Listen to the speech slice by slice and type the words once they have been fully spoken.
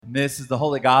And this is the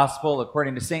Holy Gospel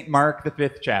according to St. Mark, the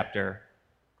 5th chapter.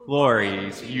 Glory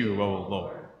to you, O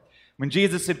Lord. When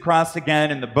Jesus had crossed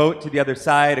again in the boat to the other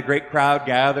side, a great crowd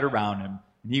gathered around him,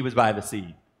 and he was by the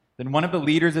sea. Then one of the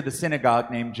leaders of the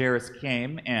synagogue named Jairus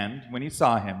came, and when he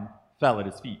saw him, fell at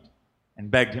his feet,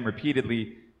 and begged him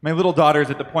repeatedly, "My little daughter is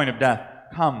at the point of death.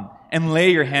 Come and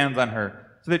lay your hands on her,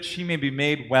 so that she may be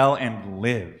made well and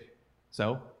live."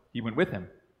 So he went with him.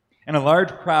 And a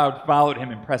large crowd followed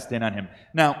him and pressed in on him.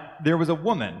 Now, there was a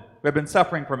woman who had been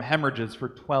suffering from hemorrhages for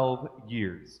 12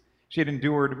 years. She had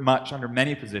endured much under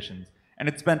many physicians, and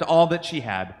had spent all that she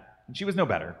had, and she was no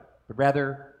better, but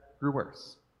rather grew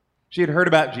worse. She had heard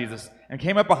about Jesus, and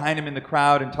came up behind him in the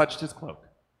crowd and touched his cloak.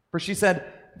 For she said,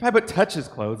 "If I but touch his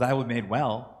clothes, I will be made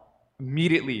well."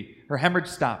 Immediately, her hemorrhage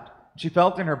stopped. She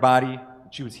felt in her body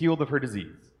that she was healed of her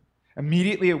disease.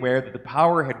 Immediately aware that the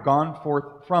power had gone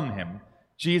forth from him,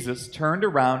 Jesus turned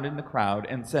around in the crowd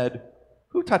and said,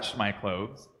 "Who touched my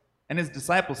clothes?" And his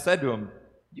disciples said to him,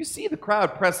 "You see the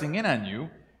crowd pressing in on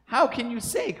you. How can you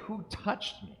say, 'Who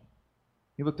touched me?'"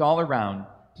 He looked all around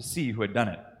to see who had done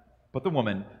it. But the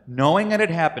woman, knowing what had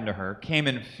happened to her, came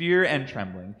in fear and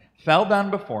trembling, fell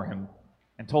down before him,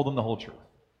 and told him the whole truth.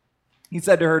 He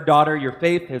said to her, "Daughter, your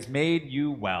faith has made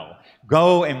you well.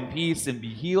 Go in peace and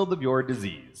be healed of your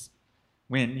disease."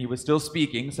 When he was still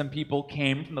speaking, some people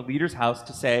came from the leader's house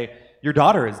to say, "Your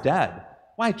daughter is dead.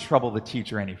 Why trouble the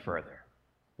teacher any further?"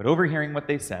 But overhearing what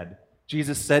they said,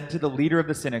 Jesus said to the leader of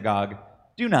the synagogue,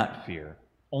 "Do not fear,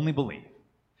 only believe."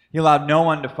 He allowed no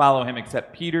one to follow him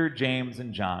except Peter, James,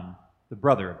 and John, the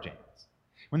brother of James.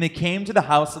 When they came to the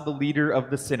house of the leader of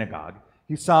the synagogue,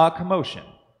 he saw a commotion,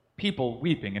 people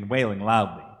weeping and wailing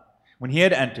loudly. When he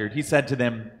had entered, he said to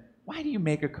them, "Why do you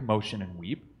make a commotion and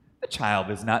weep? The child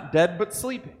is not dead, but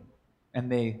sleeping."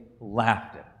 And they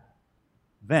laughed at him.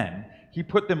 Then he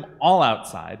put them all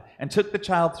outside and took the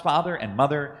child's father and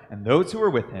mother and those who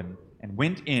were with him and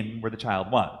went in where the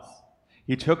child was.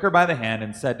 He took her by the hand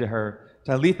and said to her,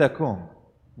 "Talitha cum,"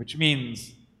 which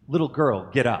means, "Little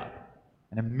girl, get up."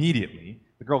 And immediately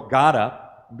the girl got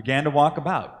up and began to walk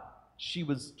about. She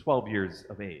was 12 years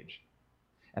of age.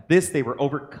 At this they were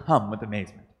overcome with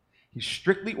amazement. He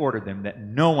strictly ordered them that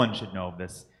no one should know of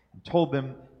this, and told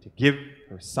them to give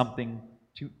her something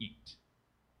to eat.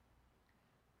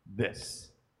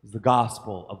 This is the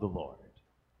gospel of the Lord.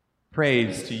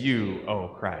 Praise to you, O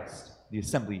Christ. The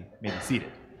assembly may be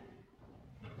seated.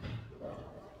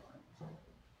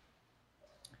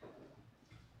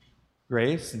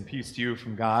 Grace and peace to you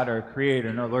from God, our Creator,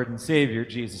 and our Lord and Savior,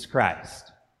 Jesus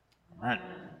Christ. Amen.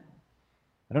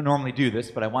 I don't normally do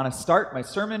this, but I want to start my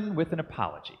sermon with an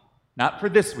apology. Not for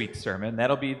this week's sermon,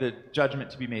 that'll be the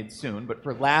judgment to be made soon, but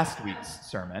for last week's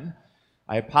sermon.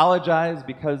 I apologize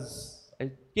because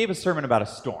I gave a sermon about a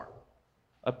storm,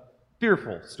 a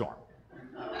fearful storm.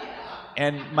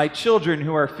 And my children,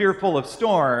 who are fearful of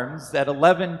storms, at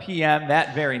 11 p.m.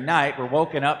 that very night were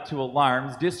woken up to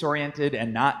alarms, disoriented,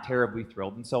 and not terribly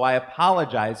thrilled. And so I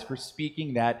apologize for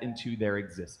speaking that into their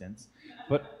existence.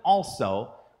 But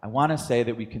also, I want to say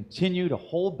that we continue to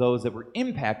hold those that were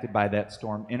impacted by that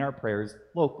storm in our prayers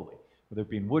locally, whether it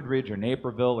be in Woodridge or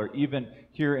Naperville or even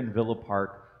here in Villa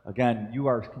Park. Again, you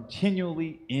are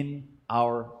continually in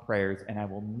our prayers, and I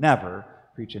will never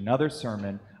preach another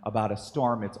sermon about a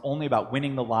storm. It's only about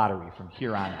winning the lottery from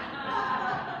here on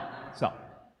out. So,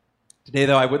 today,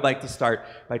 though, I would like to start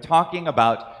by talking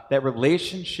about that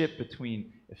relationship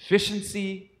between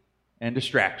efficiency and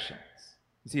distractions.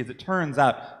 You see, as it turns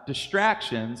out,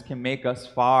 distractions can make us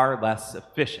far less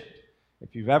efficient.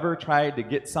 If you've ever tried to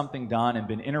get something done and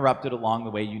been interrupted along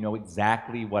the way, you know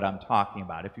exactly what I'm talking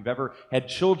about. If you've ever had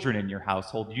children in your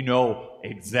household, you know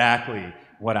exactly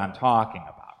what I'm talking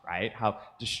about, right? How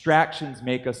distractions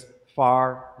make us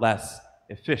far less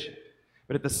efficient.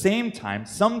 But at the same time,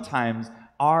 sometimes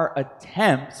our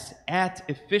attempts at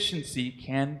efficiency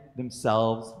can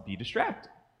themselves be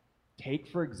distracting. Take,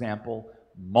 for example,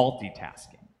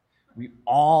 multitasking. We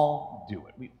all do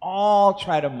it. We all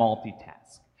try to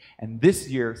multitask. And this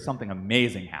year, something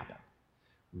amazing happened.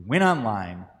 We went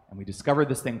online and we discovered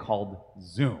this thing called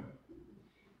Zoom.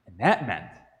 And that meant,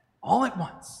 all at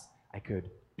once, I could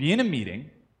be in a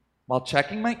meeting while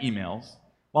checking my emails,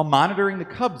 while monitoring the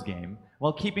Cubs game,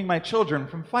 while keeping my children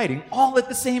from fighting, all at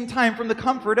the same time from the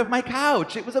comfort of my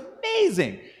couch. It was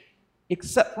amazing.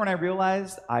 Except for when I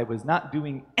realized I was not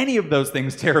doing any of those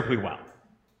things terribly well.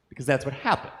 Because that's what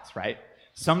happens, right?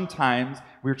 Sometimes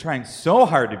we're trying so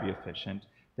hard to be efficient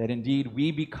that indeed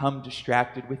we become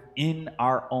distracted within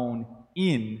our own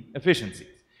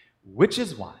inefficiencies. Which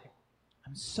is why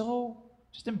I'm so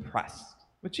just impressed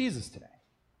with Jesus today.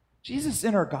 Jesus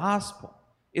in our gospel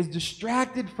is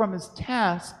distracted from his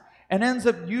task and ends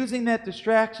up using that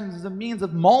distraction as a means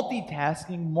of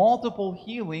multitasking multiple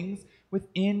healings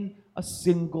within a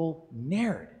single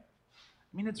narrative.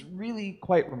 I mean, it's really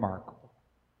quite remarkable.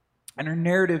 And our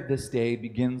narrative this day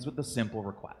begins with a simple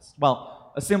request.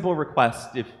 Well, a simple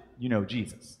request if you know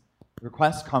Jesus. The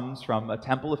request comes from a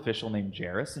temple official named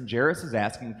Jairus, and Jairus is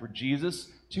asking for Jesus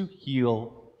to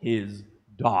heal his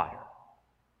daughter.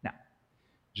 Now,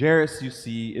 Jairus, you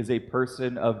see, is a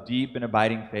person of deep and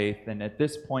abiding faith, and at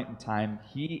this point in time,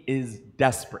 he is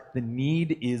desperate. The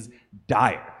need is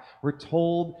dire. We're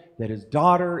told that his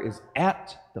daughter is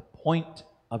at the point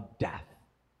of death.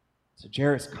 So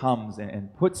Jairus comes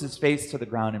and puts his face to the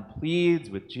ground and pleads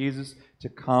with Jesus to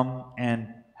come and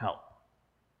help.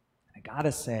 And I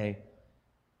gotta say,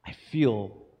 I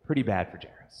feel pretty bad for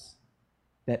Jairus.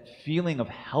 That feeling of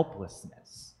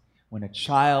helplessness when a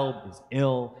child is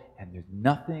ill and there's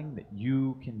nothing that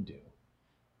you can do,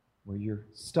 where you're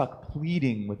stuck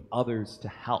pleading with others to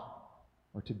help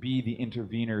or to be the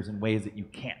interveners in ways that you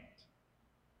can't.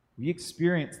 We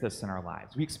experience this in our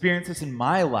lives. We experience this in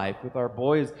my life with our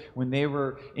boys when they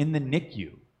were in the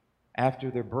NICU after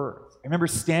their births. I remember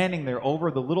standing there over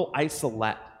the little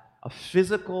isolette, a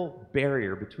physical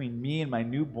barrier between me and my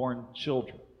newborn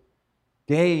children,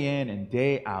 day in and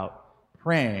day out,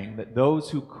 praying that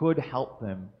those who could help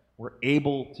them were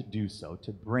able to do so,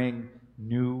 to bring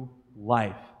new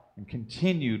life and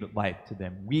continued life to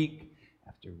them week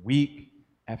after week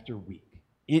after week.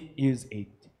 It is a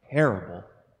terrible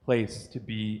place to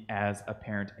be as a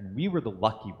parent, and we were the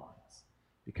lucky ones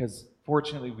because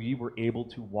fortunately we were able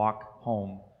to walk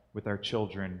home with our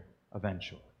children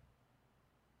eventually.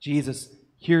 Jesus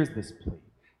hears this plea,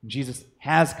 and Jesus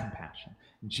has compassion,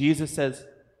 and Jesus says,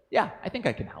 yeah, I think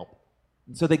I can help.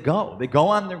 And so they go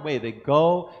on their way, they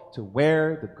go to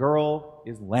where the girl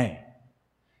is laying,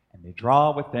 and they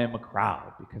draw with them a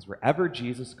crowd, because wherever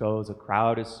Jesus goes, a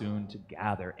crowd is soon to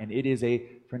gather, and it is a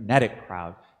frenetic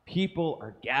crowd. People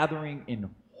are gathering in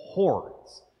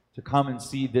hordes to come and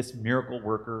see this miracle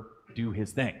worker do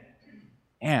his thing.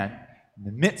 And in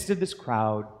the midst of this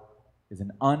crowd is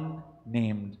an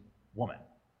unnamed woman.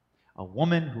 A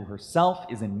woman who herself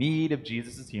is in need of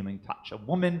Jesus' healing touch. A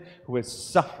woman who has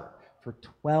suffered for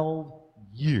 12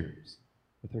 years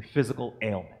with her physical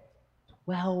ailment.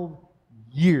 12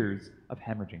 years of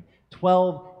hemorrhaging.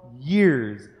 12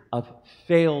 years of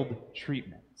failed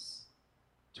treatments.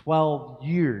 12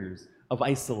 years of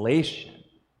isolation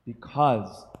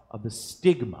because of the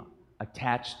stigma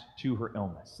attached to her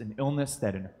illness. An illness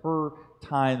that in her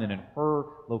time and in her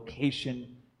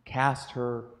location cast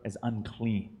her as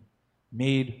unclean,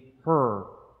 made her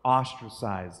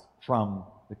ostracized from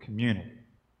the community.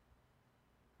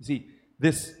 You see,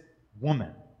 this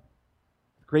woman,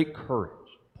 with great courage,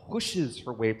 pushes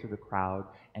her way through the crowd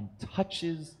and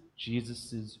touches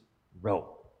Jesus' robe.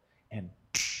 And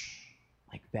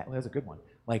like that, well, that was a good one.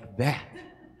 Like that,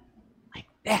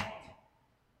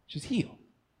 she's healed.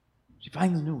 She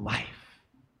finds new life.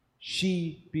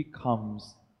 She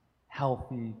becomes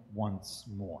healthy once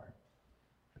more.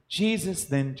 But Jesus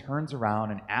then turns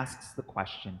around and asks the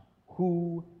question,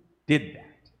 who did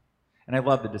that? And I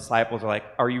love the disciples are like,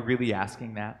 are you really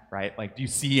asking that, right? Like, do you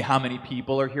see how many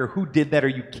people are here? Who did that? Are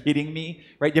you kidding me?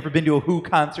 Right? You ever been to a Who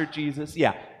concert, Jesus?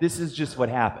 Yeah, this is just what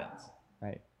happens,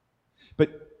 right?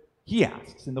 But he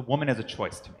asks, and the woman has a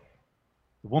choice to make.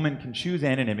 The woman can choose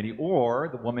anonymity, or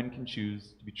the woman can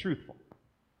choose to be truthful.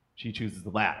 She chooses the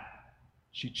latter.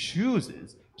 She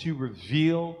chooses to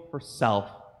reveal herself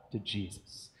to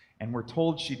Jesus. And we're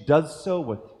told she does so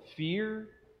with fear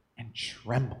and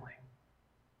trembling.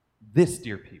 This,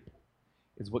 dear people,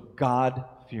 is what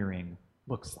God-fearing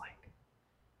looks like.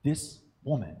 This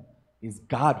woman is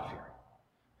God-fearing.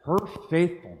 Her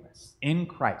faithfulness in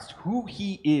Christ, who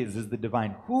he is as the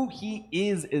divine, who he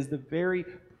is as the very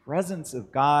presence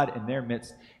of God in their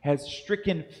midst, has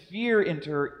stricken fear into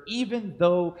her, even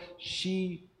though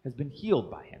she has been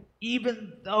healed by him,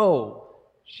 even though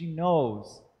she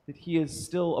knows that he is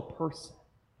still a person.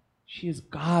 She is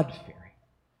God-fearing.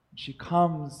 She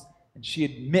comes and she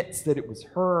admits that it was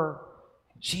her.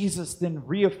 Jesus then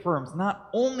reaffirms, not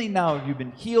only now you've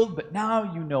been healed, but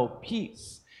now you know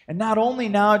peace. And not only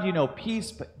now do you know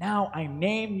peace, but now I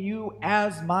name you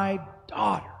as my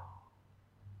daughter.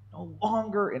 No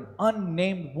longer an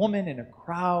unnamed woman in a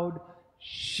crowd.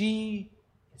 She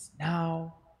is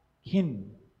now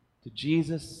kin to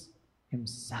Jesus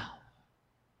himself.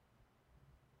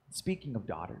 Speaking of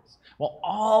daughters, while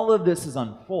all of this is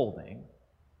unfolding,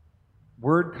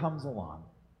 word comes along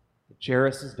that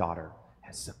Jairus' daughter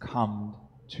has succumbed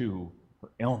to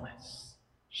her illness.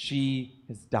 She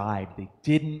has died. They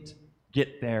didn't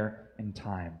get there in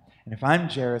time. And if I'm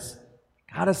Jairus,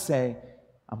 I gotta say,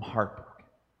 I'm heartbroken.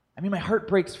 I mean, my heart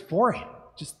breaks for him,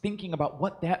 just thinking about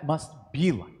what that must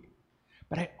be like.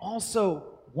 But I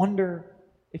also wonder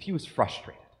if he was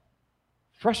frustrated.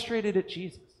 Frustrated at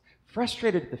Jesus.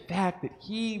 Frustrated at the fact that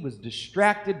he was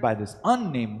distracted by this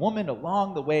unnamed woman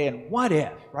along the way. And what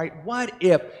if, right? What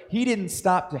if he didn't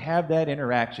stop to have that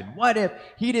interaction? What if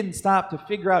he didn't stop to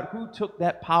figure out who took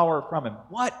that power from him?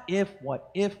 What if?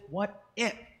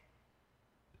 The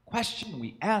question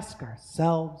we ask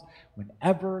ourselves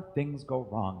whenever things go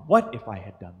wrong. What if I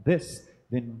had done this?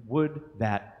 Then would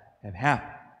that have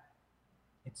happened?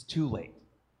 It's too late.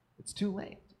 It's too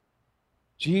late.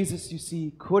 Jesus, you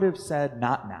see, could have said,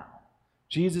 not now.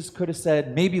 Jesus could have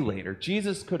said, maybe later.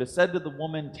 Jesus could have said to the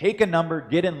woman, take a number,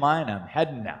 get in line, I'm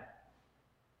heading now.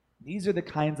 These are the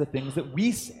kinds of things that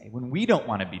we say when we don't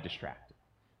want to be distracted.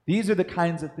 These are the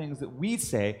kinds of things that we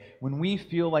say when we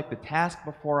feel like the task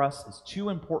before us is too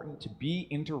important to be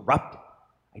interrupted.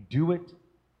 I do it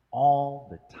all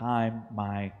the time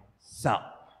myself.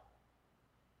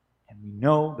 And we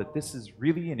know that this is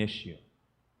really an issue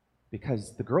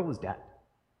because the girl is dead.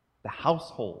 The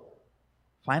household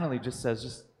finally just says,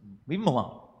 just leave him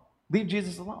alone. Leave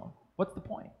Jesus alone. What's the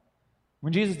point?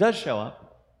 When Jesus does show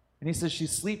up and he says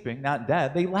she's sleeping, not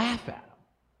dead, they laugh at him.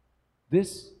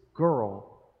 This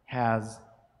girl has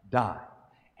died.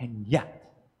 And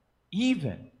yet,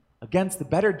 even against the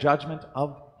better judgment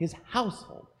of his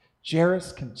household,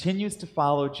 Jairus continues to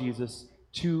follow Jesus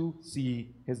to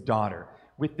see his daughter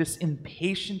with this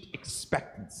impatient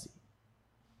expectancy,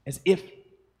 as if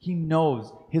he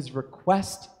knows his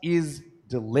request is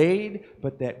delayed,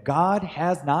 but that God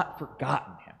has not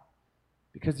forgotten him.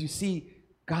 Because you see,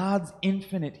 God's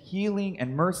infinite healing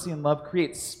and mercy and love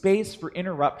creates space for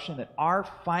interruption that our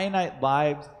finite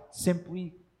lives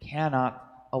simply cannot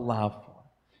allow for.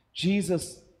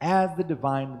 Jesus, as the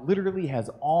divine, literally has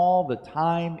all the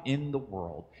time in the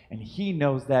world, and he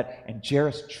knows that, and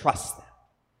Jairus trusts them.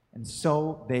 And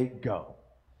so they go.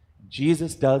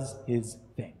 Jesus does his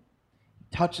thing. He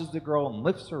touches the girl and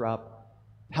lifts her up,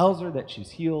 tells her that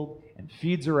she's healed, and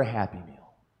feeds her a happy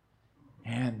meal.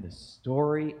 And the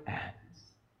story ends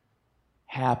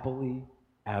happily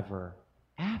ever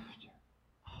after.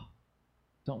 Oh,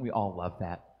 don't we all love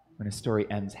that when a story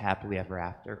ends happily ever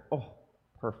after? Oh,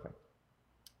 perfect.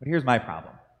 But here's my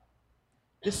problem.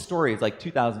 This story is like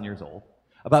 2,000 years old,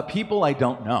 about people I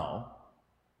don't know.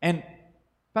 And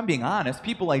if I'm being honest,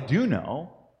 people I do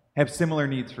know have similar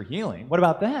needs for healing. What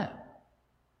about them?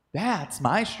 That's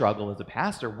my struggle as a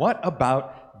pastor. What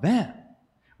about them?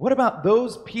 What about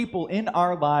those people in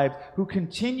our lives who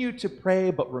continue to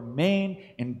pray but remain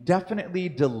indefinitely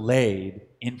delayed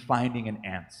in finding an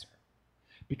answer?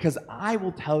 Because I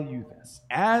will tell you this,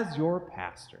 as your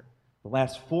pastor, the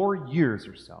last 4 years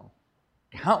or so,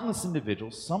 countless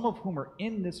individuals, some of whom are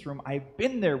in this room, I've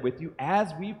been there with you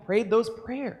as we've prayed those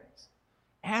prayers,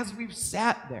 as we've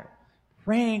sat there,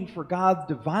 praying for God's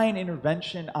divine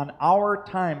intervention on our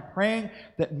time, praying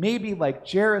that maybe like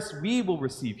Jairus, we will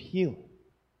receive healing.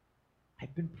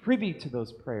 I've been privy to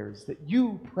those prayers that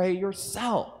you pray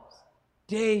yourselves,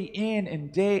 day in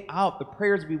and day out, the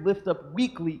prayers we lift up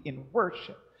weekly in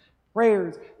worship,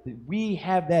 prayers that we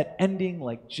have that ending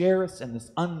like Jairus and this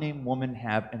unnamed woman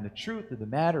have. And the truth of the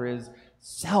matter is,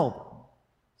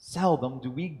 seldom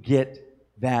do we get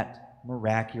that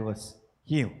miraculous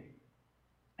healing.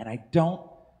 And I don't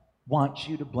want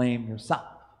you to blame yourself.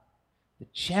 The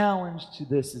challenge to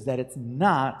this is that it's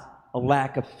not a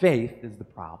lack of faith is the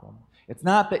problem. It's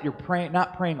not that you're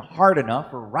not praying hard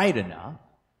enough or right enough.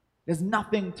 It has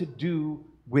nothing to do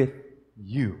with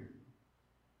you.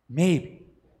 Maybe,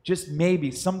 just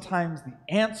maybe, sometimes the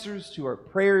answers to our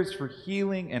prayers for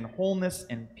healing and wholeness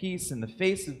and peace in the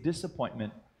face of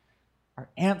disappointment are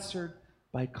answered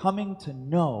by coming to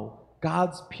know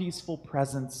God's peaceful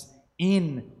presence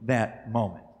in that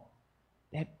moment.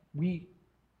 That we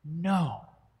know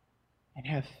and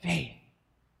have faith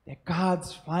that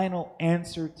God's final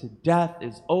answer to death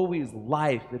is always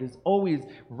life, it is always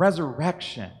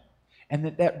resurrection, and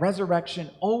that resurrection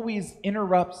always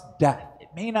interrupts death. It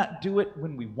may not do it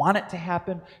when we want it to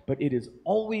happen, but it is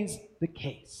always the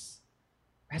case.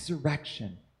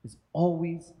 Resurrection is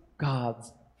always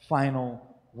God's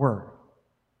final word.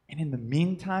 And in the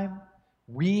meantime,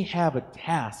 we have a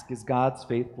task as God's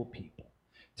faithful people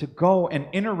to go and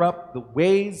interrupt the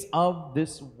ways of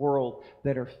this world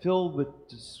that are filled with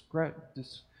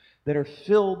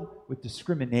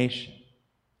discrimination,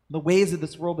 the ways of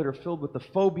this world that are filled with the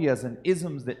phobias and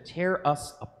isms that tear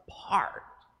us apart.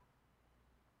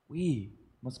 We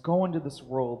must go into this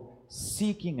world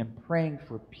seeking and praying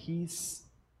for peace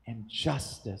and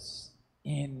justice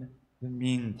in the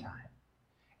meantime.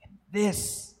 And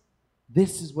this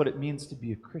is what it means to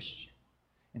be a Christian.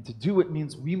 And to do it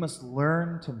means we must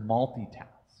learn to multitask.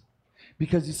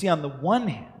 Because you see, on the one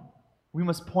hand, we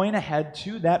must point ahead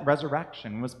to that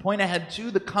resurrection. We must point ahead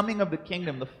to the coming of the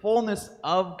kingdom, the fullness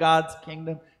of God's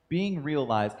kingdom being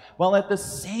realized, while at the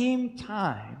same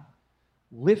time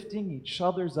lifting each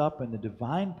other's up in the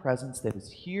divine presence that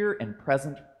is here and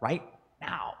present right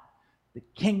now. The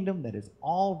kingdom that is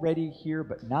already here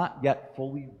but not yet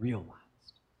fully realized.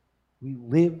 We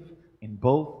live in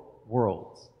both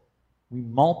worlds. We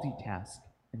multitask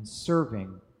in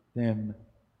serving them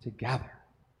together,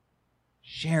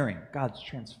 sharing God's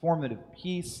transformative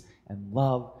peace and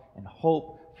love and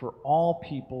hope for all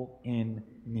people in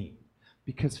need.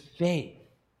 Because faith,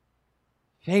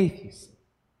 you see,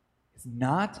 is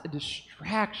not a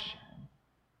distraction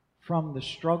from the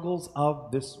struggles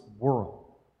of this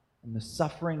world and the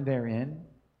suffering therein.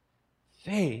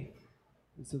 Faith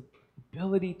is the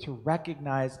ability to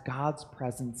recognize God's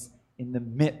presence in the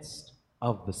midst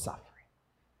of the suffering,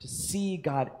 to see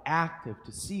God active,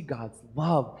 to see God's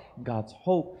love and God's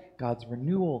hope, God's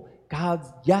renewal, God's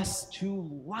yes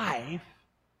to life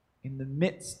in the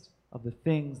midst of the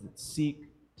things that seek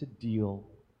to deal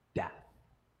death.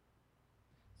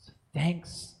 So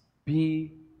thanks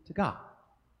be to God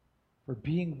for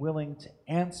being willing to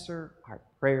answer our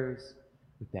prayers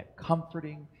with that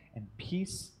comforting and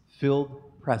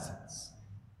peace-filled presence,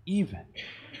 even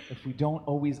if we don't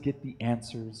always get the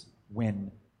answers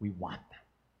when we want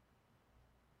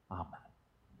them. Amen.